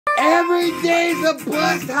Every day's a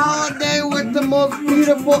blessed holiday with the most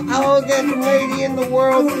beautiful, elegant lady in the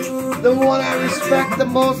world. The one I respect the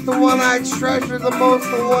most, the one I treasure the most,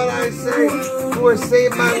 the one I say who has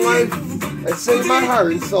saved my life and saved my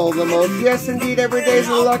heart and soul the most. Yes, indeed, every day's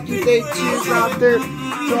a lucky day. Cheers out there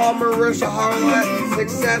to all Marisha Harlett.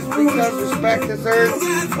 Success because respect is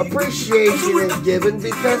earned. Appreciation is given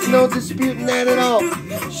because no disputing that at all.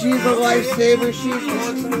 She's a lifesaver. She's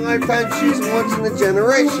once in a lifetime. She's once in a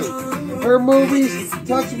generation. Her movies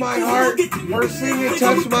touch my heart. Her singing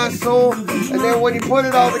touch my soul. And then when you put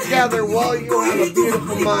it all together, well, you'll have a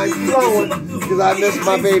beautiful mind flowing. Because I miss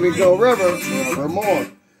my baby Go River forevermore.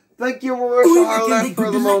 Thank you, Marisha Harlett,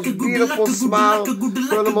 for the most beautiful smile,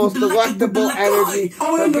 for the most delectable energy,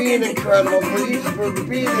 for being incredible, for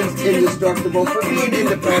being indestructible, for being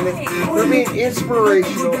independent, for being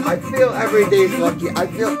inspirational. I feel every day's lucky. I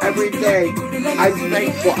feel every day I'm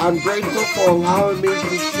thankful. I'm grateful for allowing me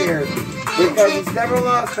to share. Because it's never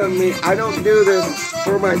lost on me. I don't do this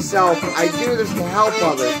for myself. I do this to help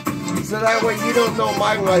others. So that way you don't know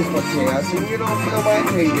my life of chaos, and you don't feel my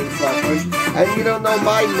pain and suffering, and you don't know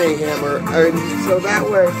my mayhem, and so that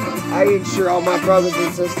way I ensure all my brothers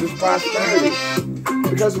and sisters' prosperity.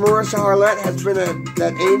 Because Marisha Harlett has been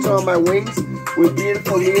that angel on my wings with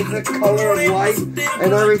beautiful music, color of life,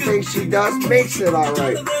 and everything she does makes it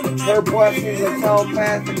alright. Her blessings of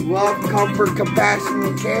telepathic love, comfort, compassion,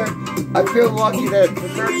 and care. I feel lucky that for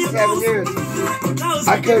 37 years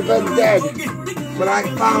I could have been dead. But I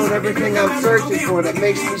found everything I'm searching for that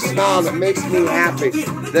makes me smile, that makes me happy,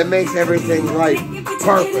 that makes everything right,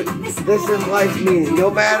 perfect. This is life's meaning.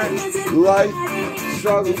 No matter life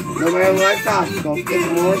struggles, no matter life's obstacles, it's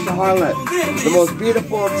Marisha Harlett, the most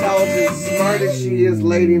beautiful, intelligent, smartest she is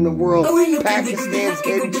lady in the world, Pakistan's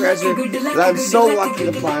hidden treasure that I'm so lucky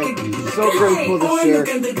to find, so grateful to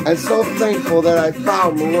share, and so thankful that I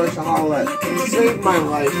found Marisha Harlett. Saved my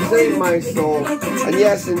life, saved my soul, and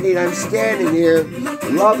yes, indeed, I'm standing here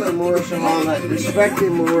loving Marisha Harlett,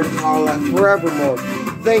 respecting Marisha Harlett forevermore.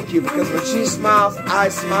 Thank you, because when she smiles, I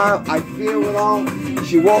smile, I feel it all.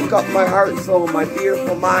 She woke up my heart and soul, my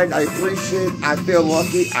beautiful mind. I appreciate it. I feel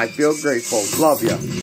lucky. I feel grateful. Love ya.